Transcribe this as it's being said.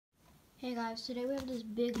Hey guys, today we have this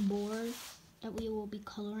big board that we will be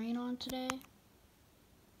coloring on today.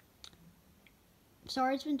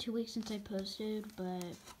 Sorry it's been 2 weeks since I posted, but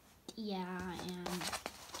yeah, and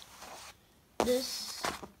this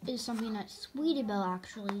is something that Sweetie Belle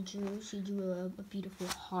actually drew. She drew a beautiful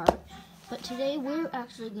heart. But today we're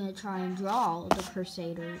actually going to try and draw the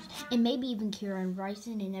Crusaders, and maybe even Kira and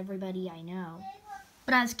Bryson and everybody I know.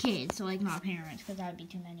 But as kids, so like not parents, because that would be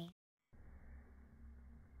too many.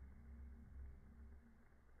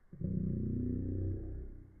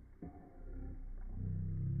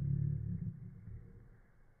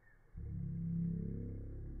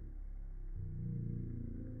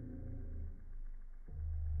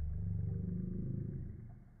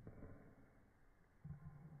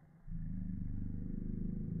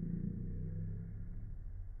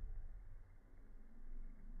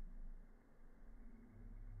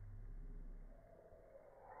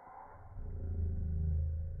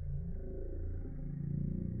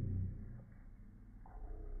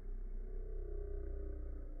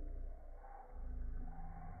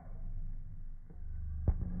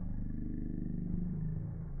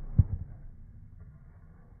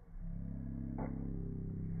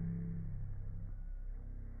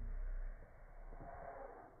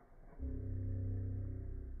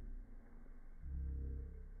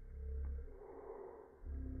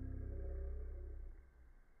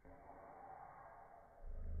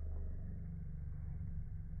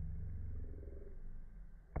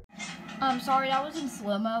 Sorry, that was in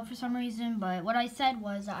slow-mo for some reason, but what I said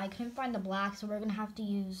was that I couldn't find the black, so we're going to have to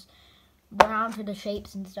use brown for the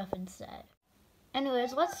shapes and stuff instead.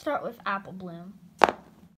 Anyways, let's start with Apple Bloom.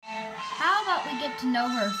 How about we get to know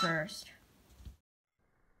her first?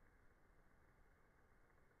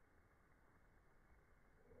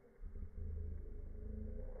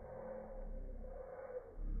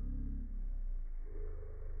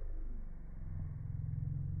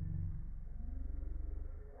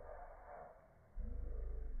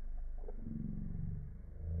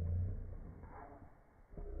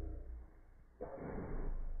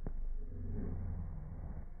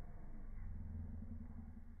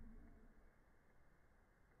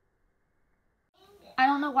 I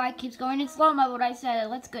don't know why it keeps going in slow-mo, but I said it.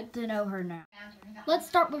 Let's get to know her now. Let's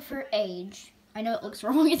start with her age. I know it looks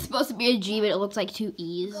wrong. It's supposed to be a G, but it looks like 2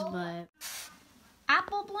 E's, but...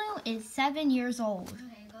 Apple Bloom is 7 years old.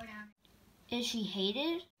 Okay, go down. Is she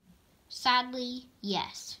hated? Sadly,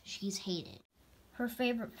 yes, she's hated. Her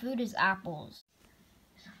favorite food is apples.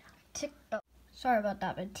 Sorry about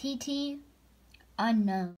that, but TT,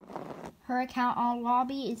 unknown. Her account on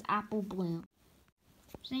lobby is Apple Bloom.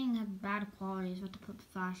 I'm saying have bad quality, so I have to put the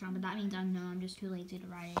flash on, but that means unknown. I'm just too lazy to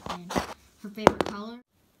write it in. Her favorite color?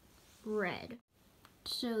 Red.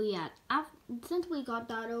 So yeah, since we got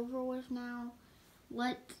that over with now,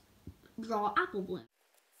 let's draw Apple Bloom.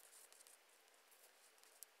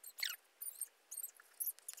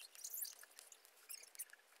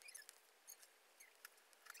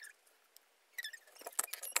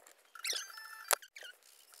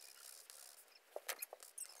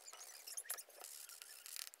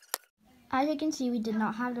 As you can see, we did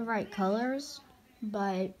not have the right colors,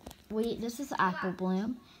 but this is Apple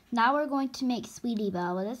Bloom. Now we're going to make Sweetie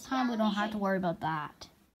Belle, but this time we don't have to worry about that.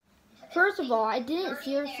 First of all, I didn't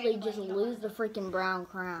seriously just lose the freaking brown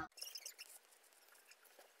crown.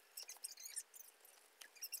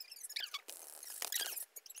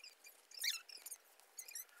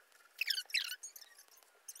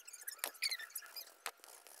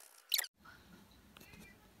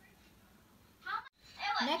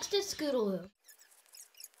 Next is Scootaloo.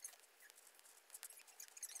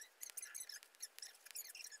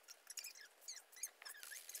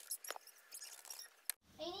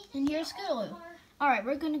 And here's Scootaloo. Alright,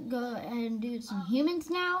 we're going to go ahead and do some humans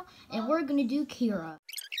now, and we're going to do Kira.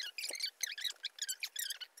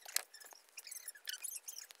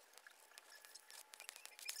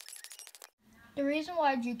 The reason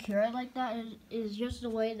why I drew Kira like that is just the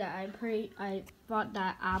way that I thought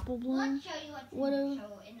that Apple Bloom would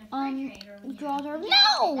have drawn her.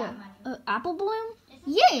 No! Apple Bloom?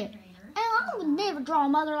 Yeah! And I would never draw a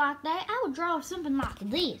mother like that. I would draw something like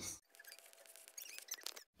this.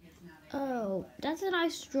 Oh, that's a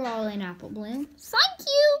nice drawing, Apple Bloom. Thank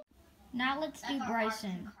you! Now let's do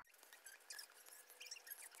Bryson.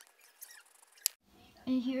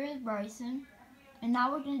 And here is Bryson. And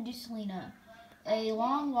now we're going to do Selena, a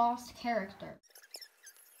long-lost character.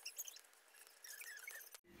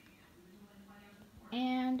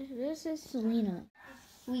 And this is Selena.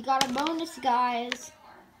 We got a bonus, guys.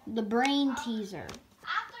 The brain teaser.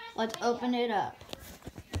 Let's open it up.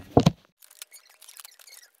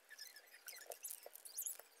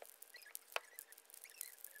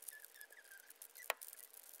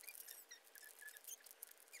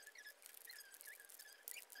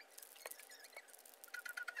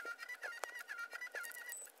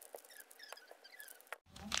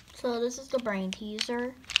 So this is the brain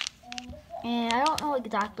teaser. And I don't know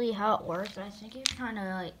exactly how it works. I think you're trying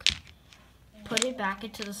to like put it back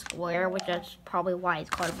into the square, which that's probably why it's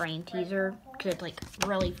called a brain teaser, because it's like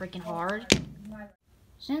really freaking hard.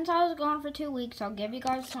 Since I was gone for 2 weeks, I'll give you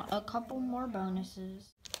guys a couple more bonuses.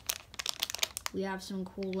 We have some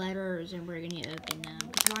cool letters and we're gonna open them,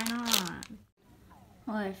 because why not?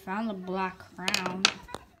 Well, I found the black crown.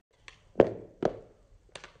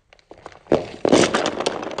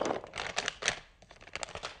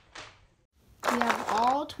 We have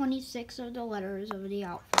all 26 of the letters of the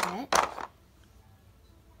alphabet.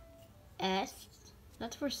 S,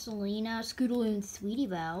 that's for Selena, Scootaloo, and Sweetie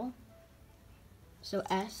Belle. So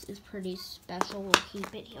S is pretty special. We'll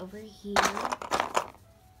keep it over here.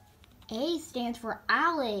 A stands for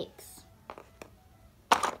Alex.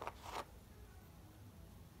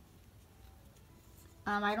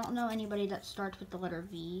 I don't know anybody that starts with the letter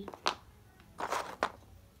V.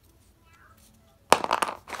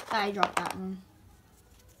 I dropped that one.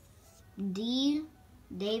 D,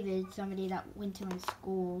 David, somebody that went to my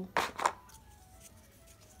school.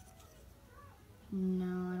 No,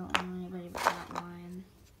 I don't know anybody with that one.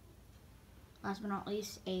 Last but not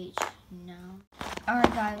least, H, no.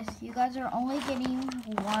 Alright guys, you guys are only getting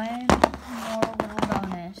one more little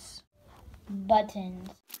bonus. Buttons.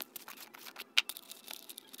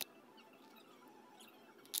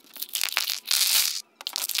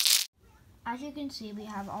 As you can see, we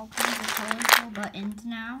have all kinds of colorful buttons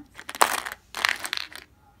now.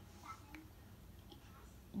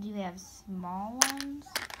 We have small ones,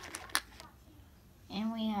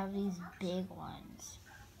 and we have these big ones.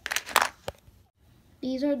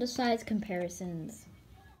 These are the size comparisons.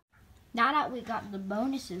 Now that we got the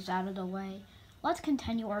bonuses out of the way, let's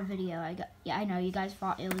continue our video. I know you guys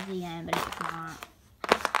thought it was the end, but it's not.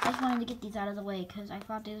 I just wanted to get these out of the way because I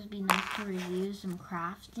thought this would be nice to review some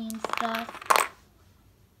crafting stuff.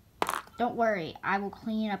 Don't worry, I will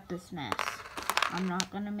clean up this mess. I'm not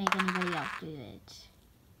going to make anybody else do it.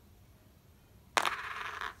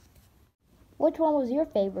 Which one was your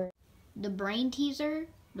favorite? The brain teaser,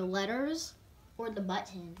 the letters, or the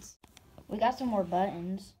buttons? We got some more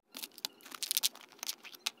buttons.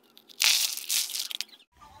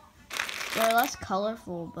 They're less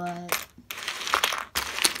colorful, but...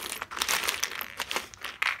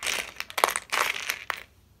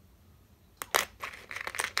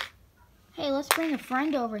 Hey, let's bring a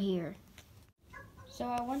friend over here. So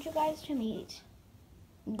I want you guys to meet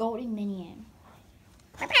Golden Minion.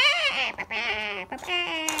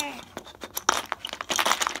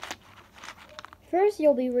 First,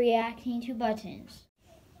 you'll be reacting to buttons.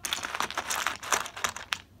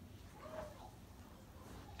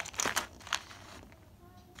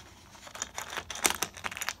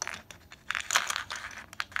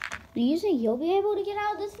 Do you think you'll be able to get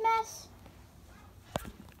out of this mess?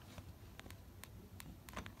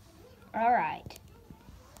 All right.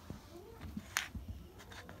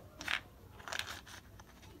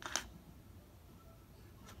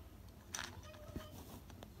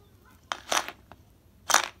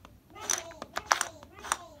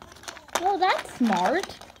 Well, that's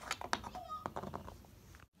smart.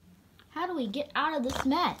 How do we get out of this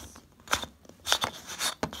mess?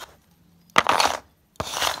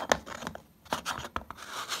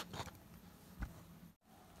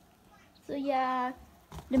 So yeah,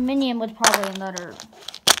 the minion was probably another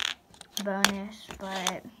bonus,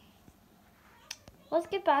 but let's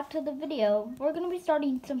get back to the video. We're going to be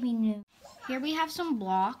starting something new. Here we have some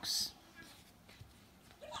blocks.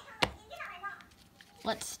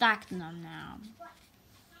 Let's stack them now.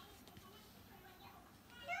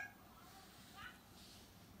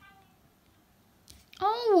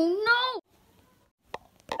 Oh no!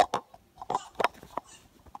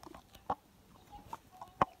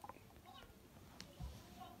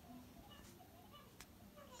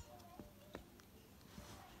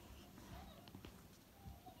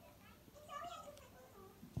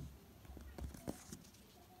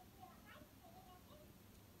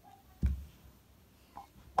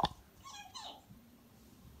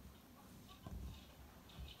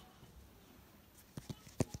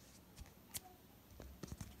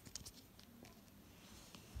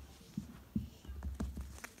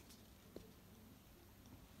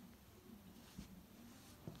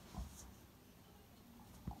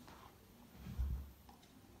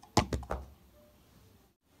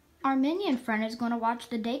 Our minion friend is going to watch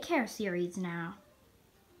the daycare series now.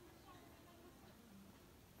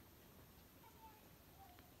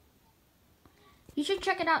 You should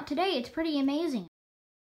check it out today. It's pretty amazing.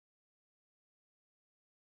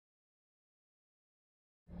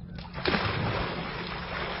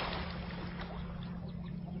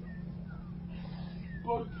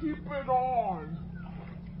 but keep it on.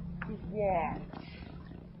 Just watch.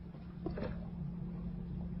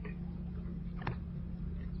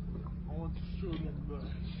 I want to show them this.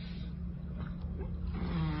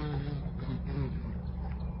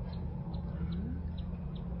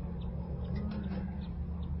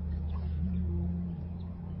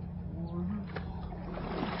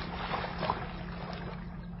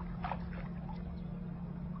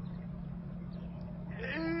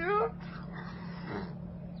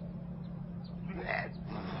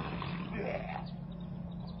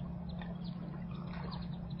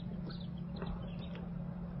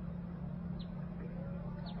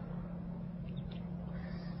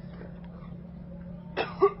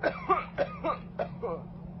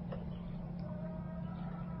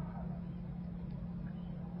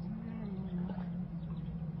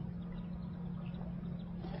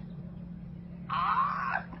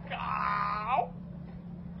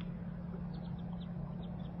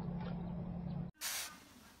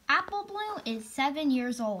 Apple Bloom is 7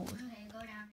 years old.